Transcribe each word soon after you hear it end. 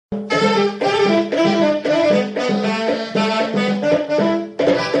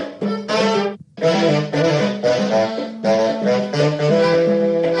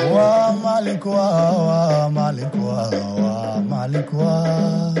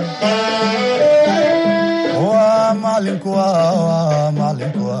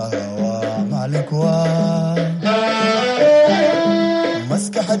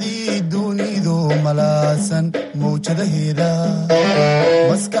maskaxdii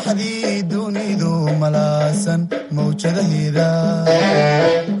dunidu malaasan mawjadaheeda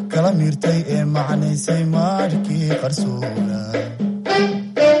kala miirtay ee macnaysay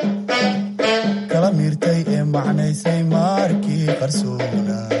maarkii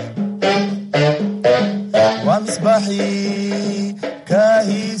qarsoona waa misbaaxii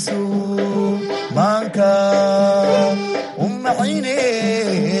kaahiisu maanka ummaxayne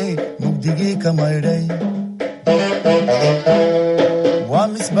mugdigii ka maydhay waa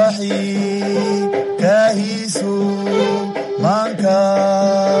misbaaxii kaahiisu maanka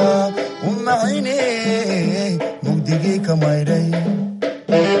ummaxayne mugdigii ka maydhay.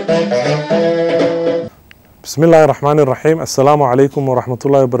 بسم الله الرحمن الرحيم السلام عليكم ورحمة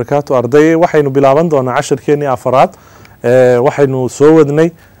الله وبركاته أرضي وحين بلعبان دونا 10 كيني أفراد وحين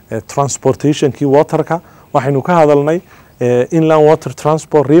سوودني transportation كي waterka وحين كهذلني inland water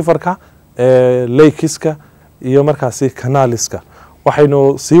transport riverka lakeska iyo markaasi canaliska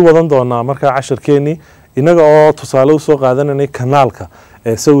waxaynu sii wadan doonaa markaa 10 keeni inaga oo tusaale soo qaadananay kanaalka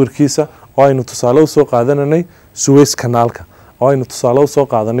sawirkiisa oo aynu tusaale soo qaadananay Suez kanaalka oo aynu tusaale soo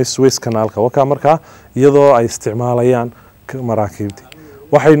qaadanay Suez kanaalka waka markaa iyadoo ay isticmaalayaan maraakiibta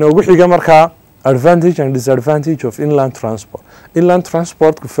waxaynu ugu xiga markaa advantage and disadvantage of inland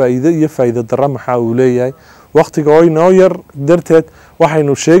transport ku faa'iido darro maxaa uu leeyahay waqtiga oo inoo yar darteed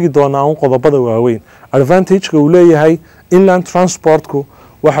waxaynu sheegi doonaa qodobada waaweyn. Advantage-ka uu leeyahay inland transport-ku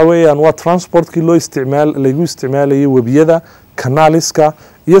waxa weeyaan waa transport-kii lagu isticmaalayay webiyada canaliska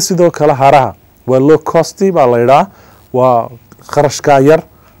iyo sidoo kale haraha waa low cost baa la yiraahdaa waa kharashka yar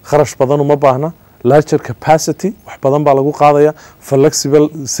kharash badan uma baahna larger capacity wax badan baa lagu qaadaya flexible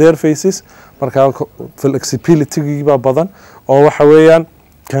surfaces marka flexibility baa badan oo waxa weeyaan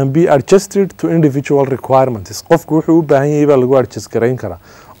can be adjusted to individual requirements qofku wuxuu u baahan yahay baa lagu adjust gareyn karaa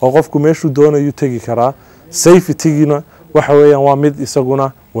oo qofku meeshuu doonayo tagi karaa safety-gina waxa weeyaan waa mid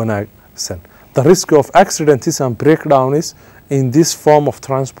isaguna wanaagsan. The risk of accidents and breakdowns in this form of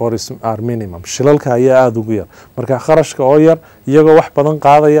transport are minimum. Shilalka ayaa aad ugu yar marka kharashka oo yar iyagoo wax badan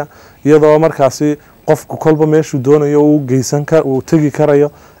qaadaya iyadoo markaasi qofku kolba meeshuu doonayo uu geysan karo uu tagi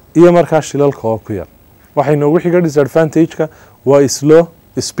karayo iyo markaa shilalka oo ku yar. waxaynu ugu xiga disadvantage-ka waa slow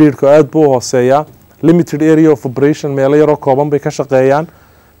speed-ka aad buu hooseeyaa limited area of operation meelo yar oo kooban bay ka shaqeeyaan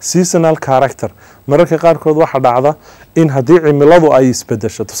seasonal character mararka qaarkood waxa dhacda in haddii cimiladu ay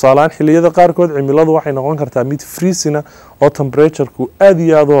isbedesho tusaale ahaan xilliyada qaarkood cimiladu waxay noqon kartaa mid freezing oo temperature-ku aad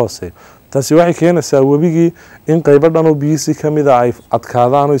iyo aad u hooseeyo taasi waxay keenaysaa webigii in qaybo dhan oo biyihiisii ka mid ay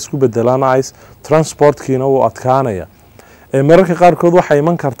adkaadaan oo isku bedelaan ice transport-kiina uu adkaanaya mararka qaarkood waxay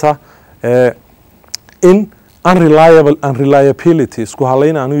iman kartaa in unreliability isku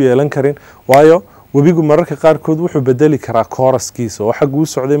halayn aanu yeelan karin waayo webigu mararka qaarkood wuxuu bedeli karaa kooraskiisa oo xaguu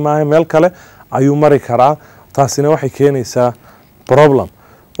socday maaha meel kale ayuu mari karaa taasina waxay keenaysaa problem.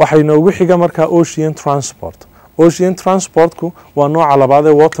 waxayna ugu xiga markaa ocean transportku waa nooca labaad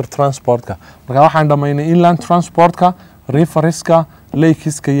ee water transportka marka waxaan dhamaynay inland transportka riverska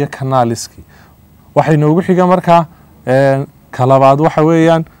lakeska iyo canaliski waxayna ugu xiga markaa ka labaad waxa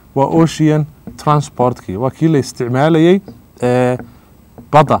weeyaan waa ocean transportki waa kii la isticmaalayay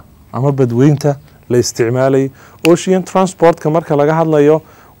badda ama badweynta la isticmaalayay. Ocean transportka marka laga hadlayo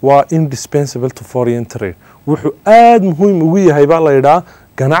waa indispensable to foreign trade wuxuu aad muhiim ugu yahay baa la yiraahdaa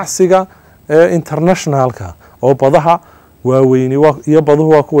ganacsiga internationalka oo badaha waaweyn iyo baduhu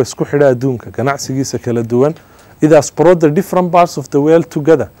waa kuwa isku xidha adduunka ganacsigiisa kala duwan idaas brought the different parts of the world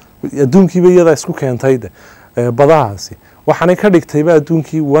together adduunkiiba iyada isku keentay badahaasi waxaanay ka dhigtayba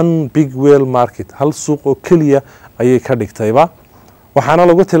adduunkii one big world market hal suuq oo kaliya ayay ka dhigtayba waxaana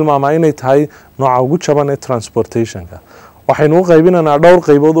lagu tilmaamaa inay tahay nooca ugu jaban ee transportation-ka. waxaynu u qaybinaynaa dhowr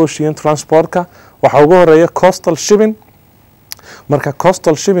qaybood ocean transportka waxa ugu horeeya coastal shipping marka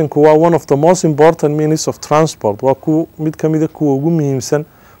coastal shipping-ku waa one of the most important means of transport waa mid ka mid ah kuwa ugu muhiimsan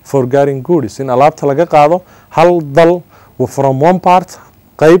for carrying goods in alaabta laga qaado hal dal from one part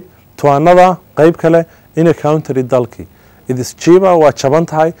qayb to another qayb kale in a country dalkii it is cheaper waa jaban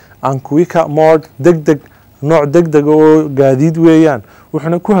tahay and quicker more degdeg nooc degdeg oo gaadiid weeyaan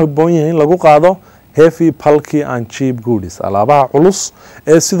wuxuuna ku habboon yahay in lagu qaado heavy bulky and cheap goods alaabaha culus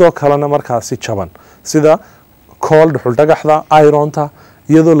ee sidoo kalena markaasi jaban sida coal dhuxul dhagaxda ironta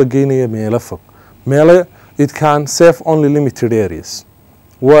iyadoo la geynayo meelo fog meelo it can save only limited areas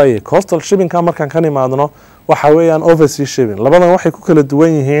waaye coastal shipping-ka markaan ka nimaadno waxa weeyaan overseas shipping labadan waxay ku kala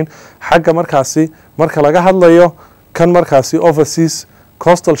duwan yihiin xagga markaasi marka laga hadlayo kan markaasi overseas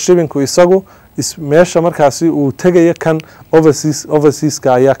coastal shipping-ku isagu meesha markaasi uu tegaya kan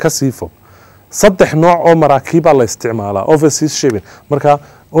overseaska ayaa kasii fog saddex nooc oo maraakiiba la isticmaalaa overseas shipping marka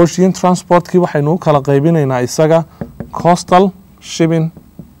ocean transportkii waxaynu u kala qaybinaynaa isaga coastal shipping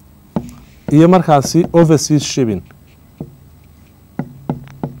iyo markaasi overseas shipping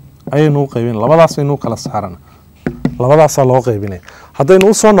ayaynu u qaybin labadaas aynu kala saarana labadaasaa loo qaybinaya haddaynu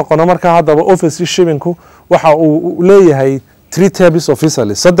usoo noqono markaa haddaba overseas shippingku waxa uu leeyahay 3 types of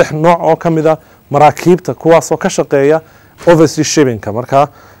vessels saddex nooc oo ka mid ah maraakiibta kuwaasoo ka shaqeeya overseas shippingka markaa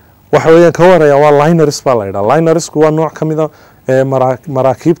waxa weeyaan ka waraya waa liners baa la yidhaha linersku waa nooc ka mid ah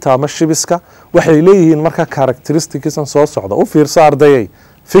maraakiibta ama shibiska waxay leeyihiin marka characteristicskan soo socda u fiirso ardayay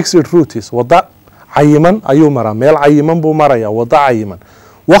fixed routes wada cayiman ayuu maraa meel cayiman buu maraya wada cayiman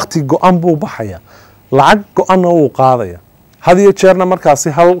waqti go-an buu baxaya lacag go-anna uu qaadaya had iyo jeerna markaasi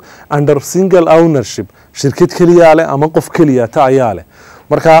hal under single ownership shirkad keliya leh ama qof keliya ta ayaa leh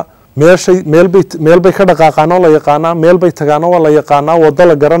marka meel bay ka dhaqaaqaan oo la yaqaanaa meel bay tagaan oo la yaqaanaa wada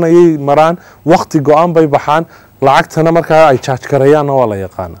la garanayay maraan waqti go-an bay baxaan lacagtana markaa ay charge karayaan oo la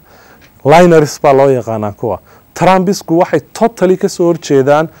yaqaana liners baa loo yaqaanaa kuwa trambisku waxay totally ka soo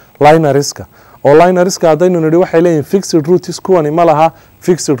horjeedaan linerska oo linerska haddaynu nidhi waxay leeyihin fixed routes kuwani ma laha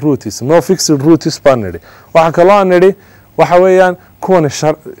fixed routes no fixed routes baan nidhi waxaa kaloo aan nidhi waxa weeyaan kuwani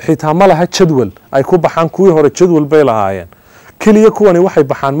xitaa ma laha jadwal ay ku baxaan kuwii hore jadwal bay lahaayeen keliya kuwani waxay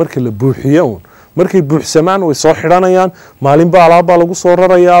baxaan markii la buuxiyo uun markay buuxsamaan way soo xidhanayaan maalinba alaabbaa lagu soo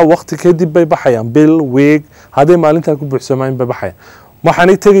rarayaa waqti kadib bay baxayaan bil weeg hadday maalintaa ku buuxsamaan bay baxayaan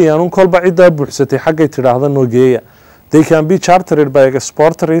waxaanay tegayaan un kolba ciddaa buuxsatay xaggay tidhaahda noogeeya they can be chartered by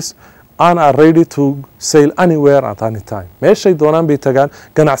exporters and are ready to sail anywhere at any time meeshay doonaan bay tagaan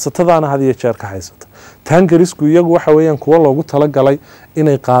ganacsatadaana had iyo jeer ka haysata tangarisku iyagu waxa weeyaan kuwa loogu talagalay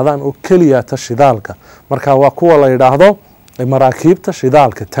inay qaadaan oo keliyaata shidaalka marka waa kuwa la yidhaahdo maraakiibta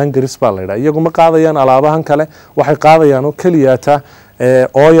shidaalka tangaris baa la yidhaha iyagu ma qaadayaan alaabahan kale waxay qaadayaan oo keliyaata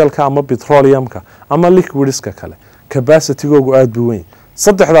oilka ama petroleumka ama liquidska kale capacitygoogu aada buu weyn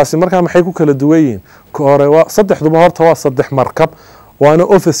saddexdaasi markaa maxay ku kala duwan yihiin hore saddexduba horta waa saddex markab waana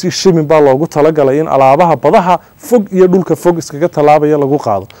overseas shipping baa loogu talagalay in alaabaha badaha fog iyo dhulka fog iskaga tallaabaya lagu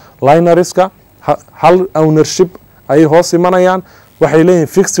qaado linerska hal ownership ayay hoos imanayaan waxay leeyihin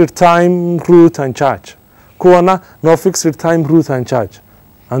fixed time route and charge kuwana no fixed time route and charge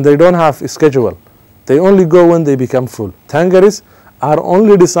and they don't have a schedule they only go when they become full tangaris are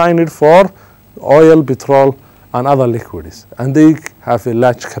only designed for oil petrol and other liquids and they have a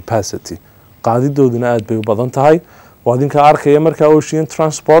large capacity qaadidooduna aad bay u badan tahay waa idinka arkaya markaa ocean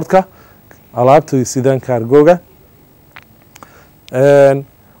transportka alaabta sidaan cargoga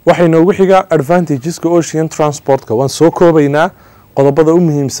waxay noogu xiga advantageska ocean transportka waan soo koobaynaa qodobada u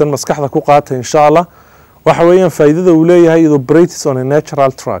muhiimsan maskaxda ku qaata insha allah waxa weeyaan faa'iidada uu leeyahay it operates on a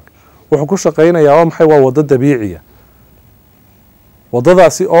natural track wuxuu ku shaqaynayaa waa maxay waa wado dabiiciya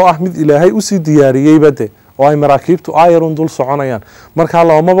wadadaasi oo ah mid ilaahay usii diyaariyey bade oo ay maraakiibtu ayarun dul soconayaan markaa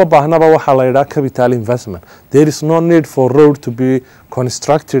loomaba baahnaba waxaa la yidhaha capital investment there is no need for road to be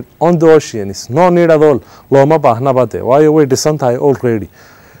constructed on the ocean is no need at all looma baahnaba de waayo way dhisan tahay already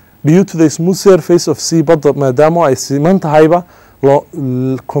due to the smooth surface of sea badda maadaama ay siman tahayba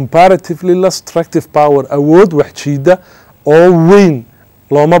comparatively less tractive power awood wax jiida oo weyn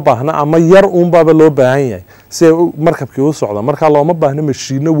looma baahna ama yar uunbaaba loo baahan yahay si ay markabkii u socda markaa looma baahna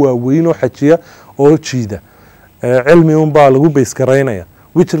mashiino waaweyn oo xajiya oo jiida cilmi uunbaa lagu baysgaraynaya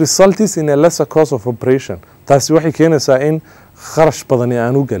which results in a lesser cost of operation taasi waxay keenaysaa in kharash badani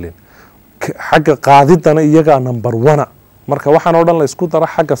aan u gelin xagga qaadidana iyagaa number 1 marka waxaan oo dhan la isku dara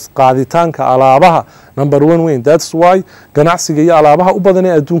xagga qaaditaanka alaabaha number 1 weyn that's why ganacsiga iyo alaabaha u badan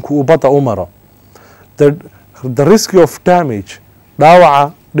ee adduunku uu badda u maro the risk of damage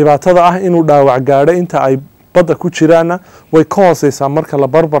dhaawaca dhibaatada ah inuu dhaawac gaadho inta ay badda ku jiraana way ka hooseysaa marka la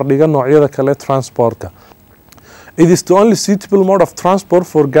barbar dhiga noocyada kale transportka it is the only suitable mode of transport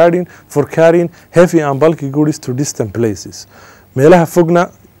for carrying heavy and bulky goods to distant places meelaha fogna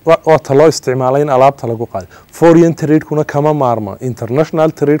waa ta loo isticmaalay in alaabta lagu qaado foreign trade-kuna kama maarmo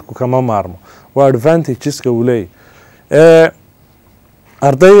international trade-ku kama maarmo waa advantageska uu leeyahay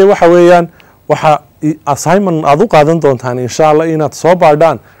ardayda waxa weeyaan waxa assignment aad u qaadan doontaan insha allah inaad soo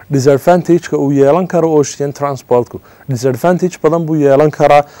baadhaan disadvantage-ka uu yeelan karo ocean transportku disadvantage badan buu yeelan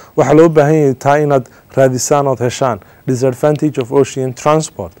karaa waxaa loo baahan yahay taa inaad raadisaan ood heshaan disadvantage of ocean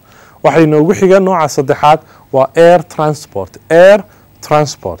transport waxay noogu xiga nooca saddexaad waa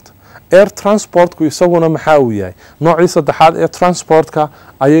air transportku isaguna maxaa uu yahay noocii saddexaad ee transportka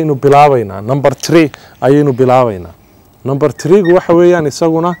ayaynu bilaabaynaa number 3 ayaynu bilaabaynaa number 3gu waxa weeyaan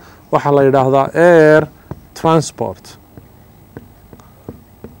isaguna waxaa la yidhaahdaa air transport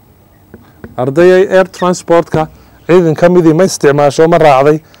ardayay air transportka ciidan ka midii ma isticmaasho ma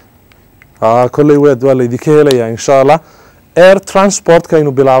raacday kolley weed waa laydinka helayaa insha allah air transportka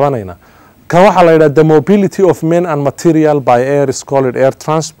aynu bilaabanayna kan waxaa la yidhaha the mobility of men and material by air is called air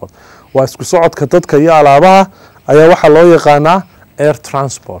transport waa isku socodka dadka iyo alaabaha ayaa waxaa loo yaqaanaa air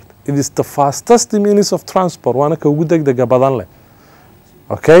transport it is the fastest means of transport waana ka ugu degdega badan leh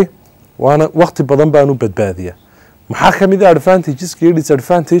okay waana waqti badan baanu badbaadiya maxaa ka mid ah advantageska iyo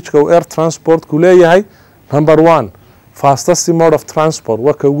disadvantageka uu air transportku leeyahay number 1 fastest mode of transport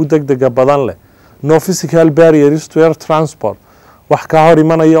waa ka ugu degdega badan leh no physical barriers to air transport wax ka hor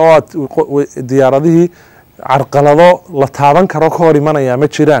imanaya oo aad diyaaradihii carqalado la taaban karo ka hor imanaya ma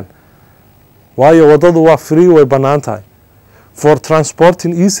jiraan waayo wadadu waa free way bannaan tahay for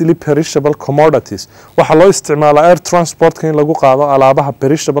transporting easily perishable commodities waxaa loo isticmaalaa air transportka in lagu qaado alaabaha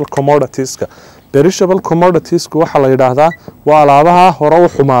perishable commoditieska perishable commoditiesku waxaa la yidhaahdaa waa alaabaha hore u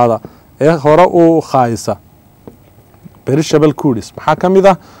xumaada ee hore u khaayisa perishable goods maxaa ka mid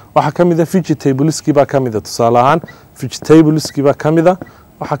ah waxaa ka mid ah vegetableski baa ka mid ah tusaale ahaan vegetableski baa ka mid ah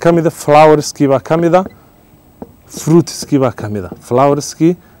waxaa ka mid ah flowerski baa ka mid ah fruitski baa ka mid ah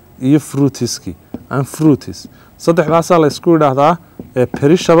flowerski iyo fruitiski and fruities saddexdaasaa la isku yidhaahdaa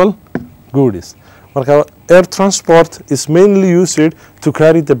perishable goods marka air transport is mainly used to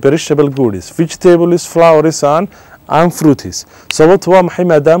carry the perishable goods vegetables flowers and fruities sababtu waa maxay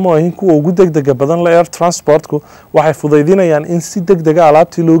maadaama ahin kuwa ugu degdega badan la air transportku waxay fudaydinayaan in si degdega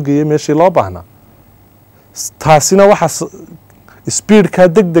alaabtii loo geeyo meeshii loo baahnaa taasina waxa speedka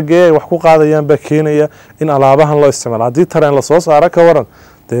degdega ay wax ku qaadayaan baa keenaya in alaabahan loo isticmaalo haddii tareen lasoo saaro ka waran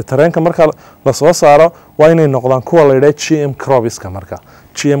dee tareenka marka lasoo saaro waa inay noqdaan kuwa la yidhaha gm crobiska marka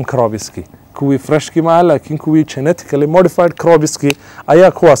gm crobiski kuwii freshki maaha laakiin kuwii genetically modified crobiski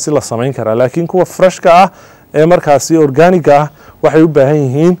ayaa kuwaasi la samayn karaa laakiin kuwa freshka ah ee markaasi organiga ah waxay u baahan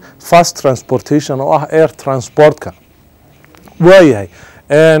yihiin fast transportation oo ah air transportka waayahay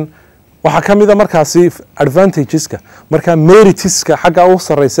waxaa ka mid a markaasi advantageska marka meritiska xagga u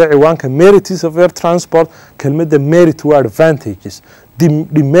sarreysa ciwaanka meritis of air transport kelmadda merit waa advantages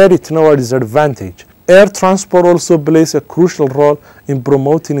demeritna waa disadvantage air transport also plays a crucial role in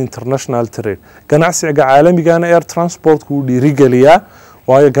promoting international trade ganacsiga caalamigana air transportku uu dhiirigeliyaa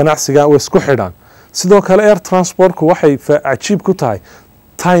waayo ganacsiga way isku xidhaan sidoo kale air transportku waxay cajiib ku tahay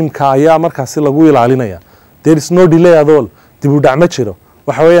timeka ayaa markaasi lagu ilaalinaya there is no delay at all dib u dhac ma jiro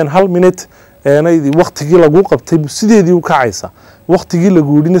waxa weeyaan 1 minute waqtigii lagu qabtay sideedii u kacaysa waqtigii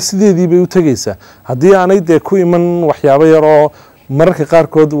lagu yidhina sideedii bay u tagaysaa haddii aanay dee ku iman waxyaabo yar oo mararka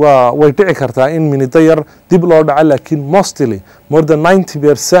qaarkood way dhici kartaa in minida yar dib loo dhaco laakiin mostly more than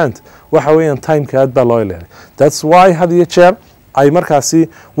 90% waxa weeyaan timeka aad baa loo ilaaliyay that's why had iyo jeer ay markaasi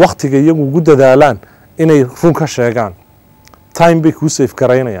waqtiga iyagu ugu dadaalaan inay run ka sheegaan time bay ku safe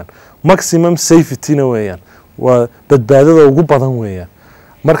garaynayaan maximum safety-na weeyaan waa badbaadada ugu badan weeyaan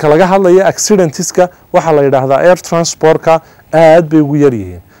marka laga hadlayo accidentiska waxaa la yidhaahdaa air transportka aad bay ugu yar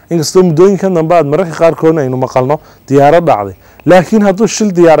yihiin inkastoo muddooyinkan dambe aad mararka qaarkoodna aynu maqalno diyaarad dhacday laakiin hadduu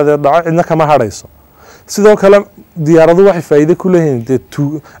shil diyaaradeed dhaco cidna kama hadhayso sidoo kale diyaaradu waxay faa'iido ku leeyihiin dee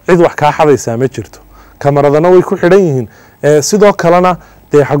cid wax kaa xadaysaa ma jirto kamaradana way ku xidhan yihiin sidoo kalena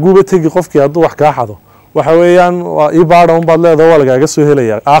dee xaguuba tegi qofkii hadduu wax kaa xado waxa weeyaan waa ibaadha unbaad leedaha waa lagaaga soo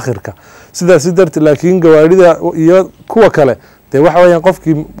helaya aakhirka sidaasi darteed laakiin gawaarida iyo kuwa kale dee waxa weeyaan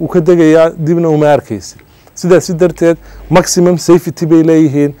qofkii uu ka degayaa dibna uma arkaysa sidaasi darteed maximum safety bay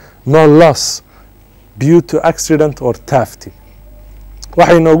leeyihiin no loss due to accident or theft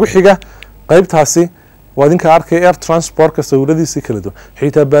waxay noogu xiga qaybtaasi waa idinka arkay air transportka sawiradiisii kala duwan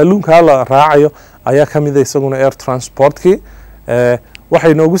xitaa baaluunkaa la raacayo ayaa ka mid a isaguna air transportkii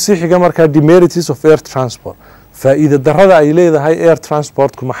waxay noogu sii xiga markaa demerities of air transport faa'iida darrada ay leedahay air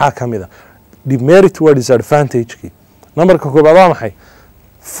transportku maxaa ka mid a demerit waa disadvantagekii numberka koobaad waa maxay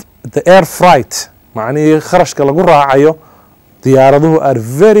the air freight macnihii kharashka lagu raacayo diyaaraduhu are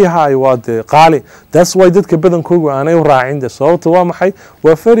very high waa dee qaali that's why dadka badankoogu aanay u raacin de sababta waa maxay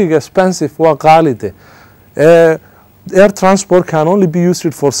waa very expensive waa qaali de air transport can only be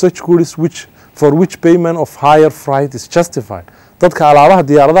used for such goods for which payment of higher freight is justified dadka alaabaha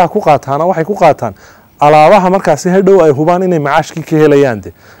diyaaradaha ku qaataana waxay ku qaataan alaabaha markaasi hadhow ay hubaan inay macaashkii ka helayaan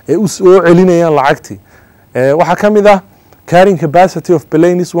de ee u soo celinayaan lacagtii waxaa ka mid ah carrying capacity of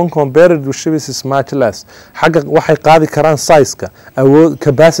planes when compared with ships is much less xagga waxay qaadi karaan size-ka awood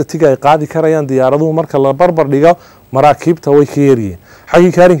capacity-ga ay qaadi karayaan diyaaraduhu marka la barbar dhigo maraakiibta way ka yaryihiin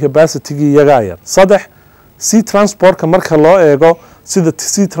xagga carrying capacity-gi iyaga yar saddex sea transportka marka loo eego sida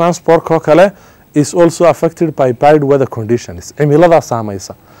sea transportka oo kale is also affected by bad weather conditions cimilada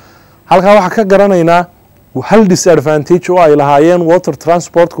saamaysa halkaa waxaa ka garanaynaa hal disadvantage oo ay lahaayeen water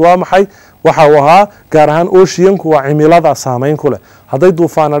transport waa maxay waxa uu ahaa gaar ahaan oceanku waa cimilada saameyn ku leh hadday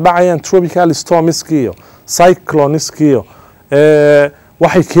duufaana dhacayaan tropical storms iyo cyclones iyo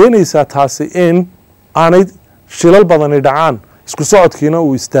waxay keenaysaa taasi in aanay shilal badani dhacaan isku socodkiina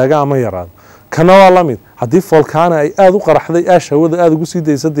uu istaaga ama yaraado kana waa la mid haddii volcano ay aad u qaraxday aash hawada aad ugu sii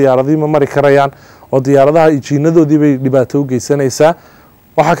daysa diyaaradii ma mari karayaan oo diyaaradaha ijiinadoodii bay dhibaato u geysanaysaa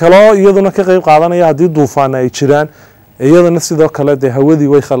waxaa kaloo iyaduna ka qayb qaadanaya haddii duufaana ay jiraan iyadana sidoo kale dee hawadii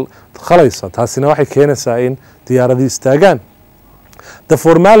way khalaysa taasina waxay keenaysaa in diyaaradii istaagaan the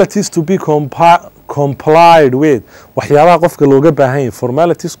formalities to be complied with waxyaabaha qofka looga baahan yahay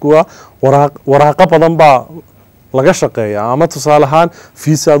formalitiesku waa waraaqo badan baa laga shaqeeya ama tusaale ahaan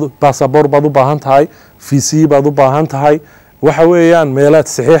fiisaad basaboor baad u baahan tahay fiisii baad u baahan tahay waxa weeyaan meelaad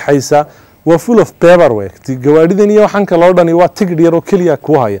saxiixaysa waa full of paperwork gawaadhidan iyo waxaan kaloo dhani waa tigidh yar oo keliya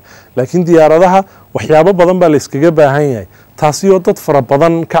ku haya laakiin diyaaradaha waxyaabo badan baa la iskaga baahan yahay taasi oo dad fara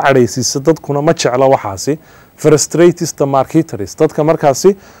badan ka cadhaysiisa dadkuna ma jecla waxaasi frustrates the marketers dadka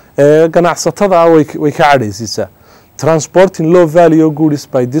markaasi ganacsatada way ka cadhaysiisaa transporting low value goods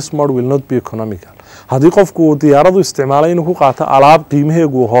by this mode will not be economical haddii qofku uu diyaaradu isticmaalay inuu ku qaato alaab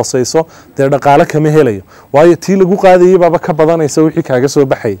qiimaheegu hooseyso dee dhaqaale kama helayo waayo tii lagu qaadayay baaba ka badanaysa wixii kaaga soo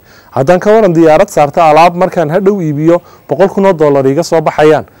baxayay haddaan ka waran diyaarad saarta alaab markaan hadhow iibiyo $100,000 iga soo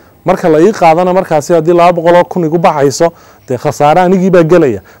baxayaan marka la ii qaadana markaasi haddii $200,000 igu baxayso dee khasaare anigii baa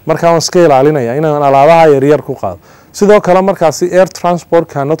gelaya markaa waan iska ilaalinaya inaan alaabaha yaryar ku qaado sidoo kale markaasi air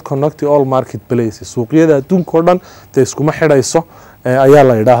transport cannot connect all market places suuqyada adduunka oo dhan dee iskuma xidhayso ayaa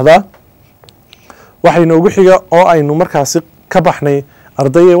la yidhaahdaa waxay noogu xiga oo aynu markaasi ka baxnay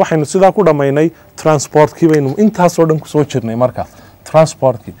ardayay waxaynu sidaa ku dhammaynay transportkii baynu intaasoo dhan kusoo jirnay marka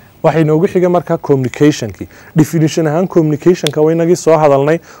transportkii waxay noogu xiga marka communicationkii definition ahaan communicationka waynagii soo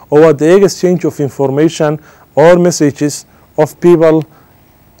hadalnay oo waa the exchange of information or messages of people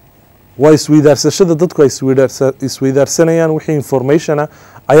waa isweydaarsashada dadku ay isweydaarsanayaan wixii informationa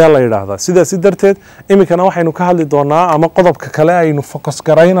ayaa la yidhaahdaa sidaasi darteed iminkana waxaynu ka hadli doonaa ama qodobka kale aynu focus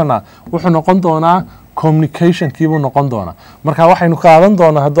garaynana wuxuu noqon doonaa communicationkiibuu noqon doonaa marka waxaynu qaadan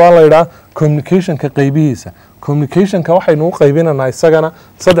doonaa haddii la yidhaha communicationka qaybihiisa communicationka waxaynu u qaybinanaa isagana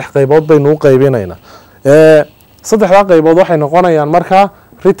 3 qaybood baynu u qaybinaynaa 3 qaybood waxay noqonayaan markaa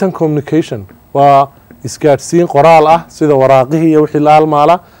written communication waa isgaadhsiin qoraal ah sida waraaqihii iyo wixii la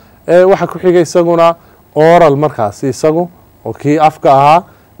halmaala waxa ku xiga isaguna oral markaasi isagu oo kii afka ahaa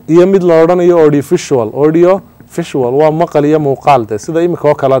iyo mid la odhanayo audio visual waa maqal iyo muuqaal de sida imika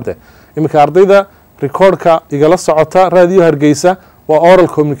oo kale de imika ardayda recordka igala socota raadiyo hargeysa waa oral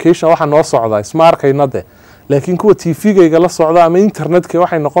communication waxa noo socda isma arkayna de laakiin kuwa TV-ga igala socda ama internetka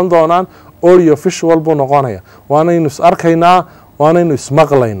waxay noqon doonaan audio visual buu noqonaya waanaynu is arkaynaa waanaynu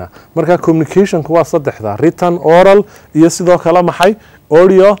ismaqlaynaa marka communicationku waa 3 written oral iyo sidoo kale maxay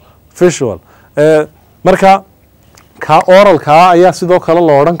audio visual marka ka oralka ayaa sidoo kale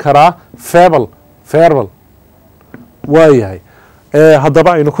loo odhan karaa verbal waayahay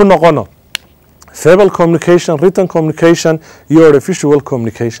haddaba aynu ku noqono verbal communication written communication iyo audiovisual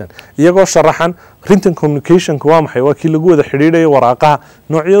communication iyagoo sharaxan written communicationku waa maxay waa kii lagu wada xidhiidhayo waraaqaha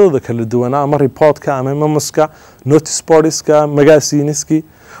noocyadooda kala duwana ama reportka ama memoska notice boardska magazines-ki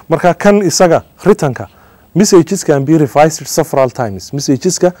marka kan isaga writtenka messages can be revised several times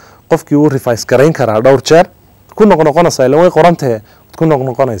messageska qofkii uu revise garayn karaa dhowr jeer ku noqonaysa ilaa way qorantahay ku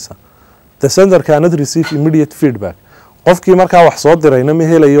noqonaysa the sender cannot receive immediate feedback qofkii markaa wax soo dirayna ma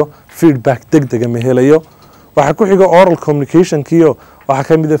helayo feedback degdeg ma helayo waxa ku xiga oral communication kiyo waxa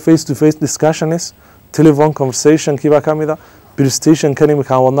kamid ah face to face discussions telephone conversation kiba kamid ah presentation kan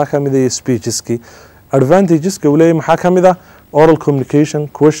imika wadna kamid ah speeches ki advantages ka walaay maxaa kamid ah oral communication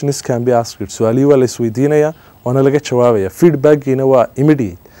questions can be asked su'aalihi waa la isweydiinaya waana laga jawaabaya feedbackina waa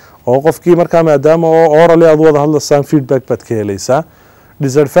immediate oo qofkii markaa maadaama oo oral aad wada hadlaysaan feedback baad ka helaysaa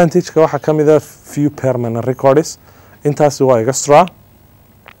disadvantage ka waxa kamid ah few permanent records intaasi waa extra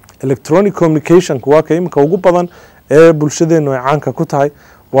electronic communication waa ka imika ugu badan ee bulshadeenu ay caanka ku tahay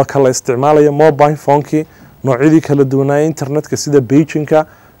waa kala isticmaalaya mobile phone-ki noocyadii kala duwanaa internetka sida paging-ka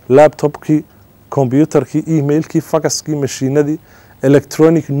laptop-ki computer-ki email-ki faxki mashiinadii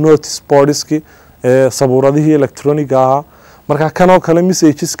electronic notice boards-ki sabuuradihii electronic ahaa marka kanoo kale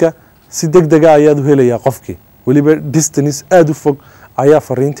messageska si degdega ayaad u helayaa qofkii waliba distance aad u fog ayaa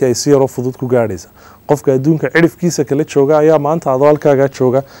fariintii ay si yaro fudud ku gaadhaysa qofka adduunka cirifkiisa kala jooga ayaa maanta adoo halkaaga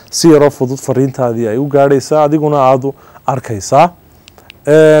jooga si yaro fudud fariintaadii ay u gaadhaysaa adiguna aad u arkaysaa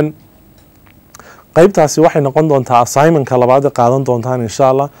qaybtaasi waxay noqon doontaa assignmentka labaad ee qaadan doontaan insha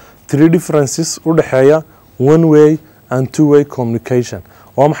Allah 3 differences u dhaxeeya one way and two way communication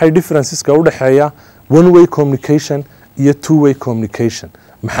waa maxay differenceska u dhaxeeya one way communication iyo two way communication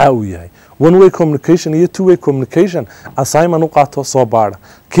maxaa uu yahay one way communication iyo two way communication assignment u qaato soo baadha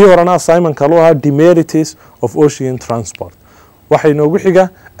kii horena assignment kale ahaa demerits of ocean transport waxay noogu xiga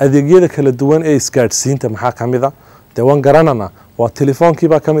adeegyada kala duwan ee isgaadhsiinta maxaa kamida de waan garanana waa telefoonkii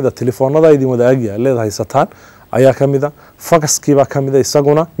baa kamida telefoonada idin wada agya leedahay sataan ayaa kamida faxkii baa kamida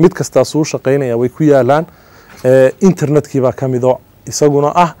isaguna mid kasta soo shaqeynaya way ku yaalaan internetkii baa kamida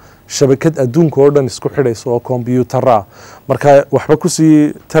isaguna ah shabakad adduunka oo dhan isku xidhayso oo computer ah marka waxba ku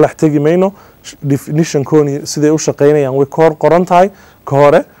sii talax tagi mayno definition kooni sidee u shaqeynayaan way qoran tahay ka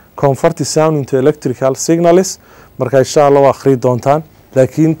hore convert sound into electrical signals marka insha Allah waa akhri doontaan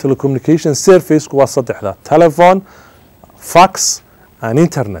laakiin telecommunication service waa saddexda telephone fax and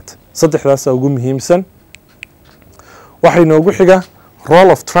internet saddexdaas ugu muhiimsan waxay noogu xiga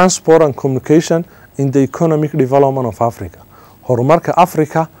role of transport and communication in the economic development of Africa horumarka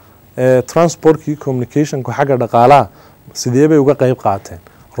Africa transportkii communicationka xagga dhaqaalaha sidee bay uga qayb qaateen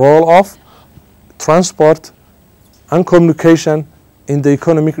role of transport and communication in the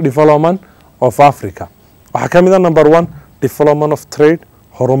economic development of Africa waxaa ka mid ah number 1 development of trade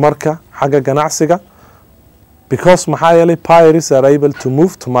horumarka xagga ganacsiga because maxaa yeelay pirates are able to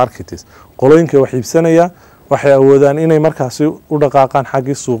move to markets qolooyinka wax iibsanaya waxay awoodaan inay markaasi u dhaqaaqaan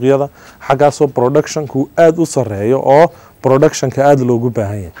xagga suuqyada xaggaasoo productionku aad u sareeyo oo productionka aad loogu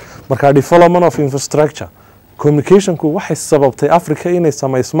baahan yahay marka development of infrastructure communicationku waxay sababtay Africa inay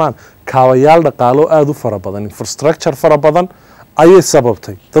sameysmaan kaabayaal dhaqaalo aad u fara badan infrastructure fara badan ayay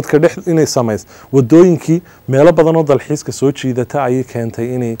sababtay dadka dhex inay sameys wadooyinkii meelo badan oo dalxiiska soo jiidata ayay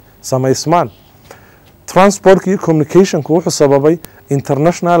keentay inay sameysmaan transport iyo communicationku wuxuu sababay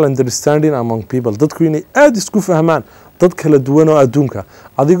international understanding among people dadku inay aad isku fahmaan dad kala duwan oo adduunka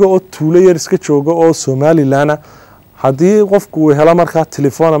adiga oo tuulo yar iska jooga oo Somaliland hadii qofku uu helo markaa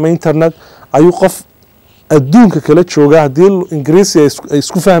telefoon ama internet ayuu qof adduunka kala jooga hadii Ingiriisi ay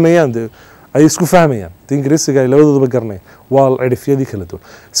isku fahmayaan ay isku fahmayaan Ingiriisiga ay labadooduba garanay waa cirifyadii kala duwan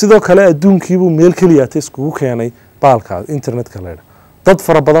sidoo kale adduunkiibu meel kaliya iskugu keenay baalka internetka leeyahay dad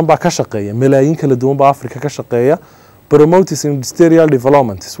fara badan baa ka shaqeeya malaayiin kala duwan baa Afrika ka shaqeeya promotes industrial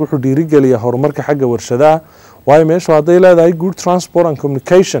development wuxuu dhiirigeliyaa horumarka xagga warshadaha way meesha haday leedahay good transport and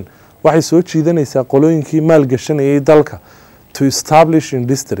communication waxay soo jiidanaysaa qolooyinkii maal gashanayay dalka to establish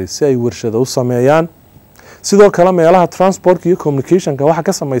industry si ay warshado u sameeyaan sidoo kale meelaha transport iyo communicationka waxa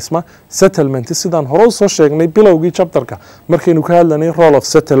ka sameysma settlement sidaan hore u soo sheegnay bilowgii chapterka markaynu ka hadlanay role of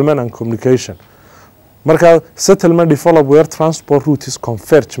settlement and communication marka settlement develop where transport routes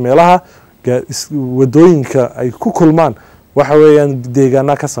converge meelaha wadooyinka ay ku kulmaan waxa weeyaan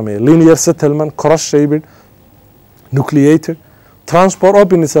deegaana ka sameeya linear settlement cross shaped nucleated transport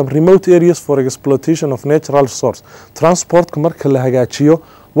opens up remote areas for exploitation of natural resource transport marka la hagaajiyo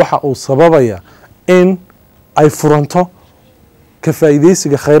waxa uu sababaya in ay furanto ka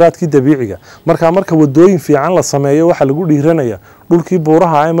faa'iideysiga khayraadkii dabiiciga marka wadooyin fiican la sameeyo waxa lagu dhiiranaya dhulkii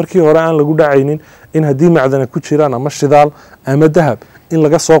buuraha ay markii hore aan lagu dhacaynin in hadii macdana ku jiraan ama shidaal ama dahab in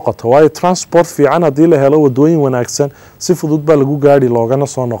laga soo qato waayo transport fiican hadii la helo wadooyin wanaagsan si fudud baa lagu gaari loogana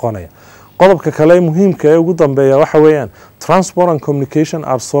soo noqonaya qodobka kale muhiimka ee ugu dambeeya waxa weeyaan transport and communication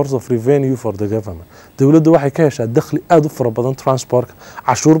are source of revenue for the government dawladdu waxay ka heshaa dakhli aad u fara badan transportka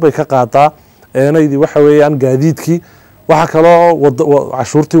cashuur bay ka qaadaa eenaydi waxa weeyaan gaadiidkii waxa kale oo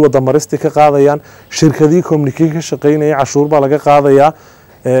cashuurtii wada maristi ka qaadayaan shirkadii communication ka shaqeynaya cashuur baa laga qaadayaa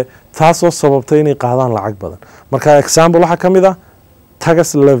taas oo sababtay inay qaadaan lacag badan marka example waxa kamid ah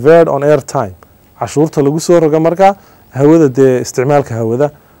tax levied on airtime cashuurta lagu soo rogo marka hawada de isticmaalka hawada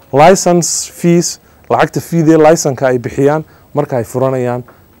license fees lacagta feedee license ay bixiyaan marka ay furanayaan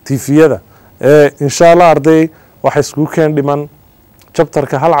TV-yada insha Allah arday waxa isku keen dhiman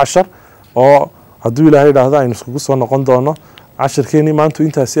chapterka hal 10 oo hadduu Ilaahay dhaahdo aynu iskugu soo noqon doono casharkeeni maanta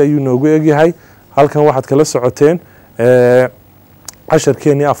intaasi ayuu noogu egyahay halkan waxaad kala socoteen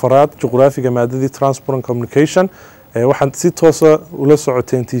casharkeeni afraad juqraafiga maadadii transport and communication waxaan si toos ah ula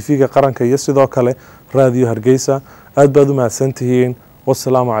socoteen TV-ga qaranka iyo sidoo kale radio Hargeysa aad baad u mahadsantihiin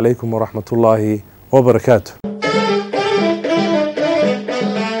والسلام عليكم ورحمة الله وبركاته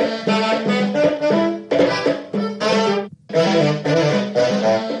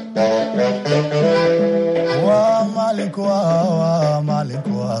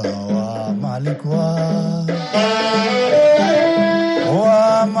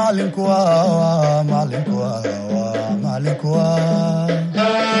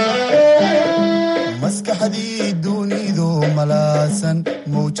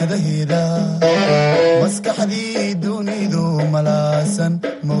maskaxdii dunidu malaasan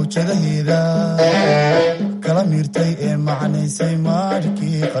mawjadaheeda kala miirtay ee macnaysay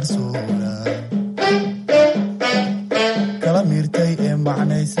maarkii qarsoona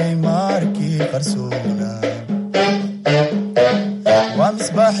qarsoona waa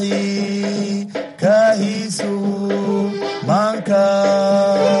misbaaxii kaahiisu maanka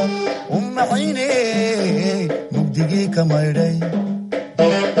u macayne mugdigii ka maydhay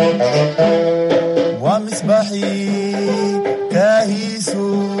waa misbaaxii kaahiisu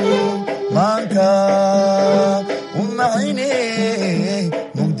maanka u macayne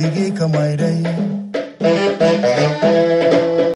mugdigii ka maydhay